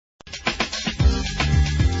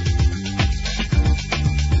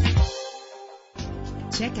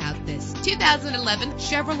Check out this 2011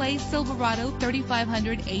 Chevrolet Silverado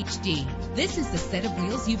 3500 HD. This is the set of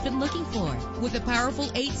wheels you've been looking for, with a powerful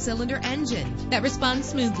 8-cylinder engine that responds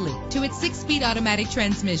smoothly to its 6-speed automatic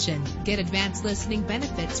transmission. Get advanced listening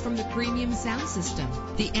benefits from the premium sound system.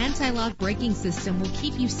 The anti-lock braking system will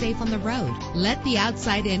keep you safe on the road. Let the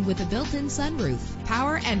outside in with a built-in sunroof.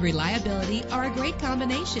 Power and reliability are a great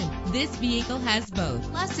combination. This vehicle has both.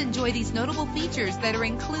 Plus, enjoy these notable features that are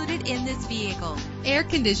included in this vehicle: air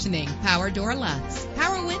conditioning, power door locks,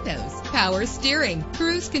 power windows, power steering,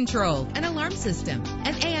 cruise control, an alarm system,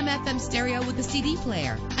 an AM/FM stereo with a CD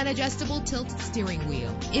player, an adjustable tilt steering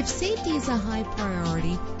wheel. If safety is a high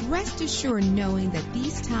priority, rest assured knowing that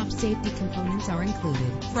these top safety components are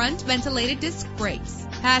included: front ventilated disc brakes,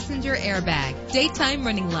 passenger airbag, daytime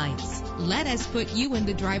running lights. Let us put you in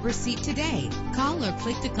the driver's seat today. Call or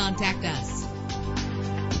click to contact us.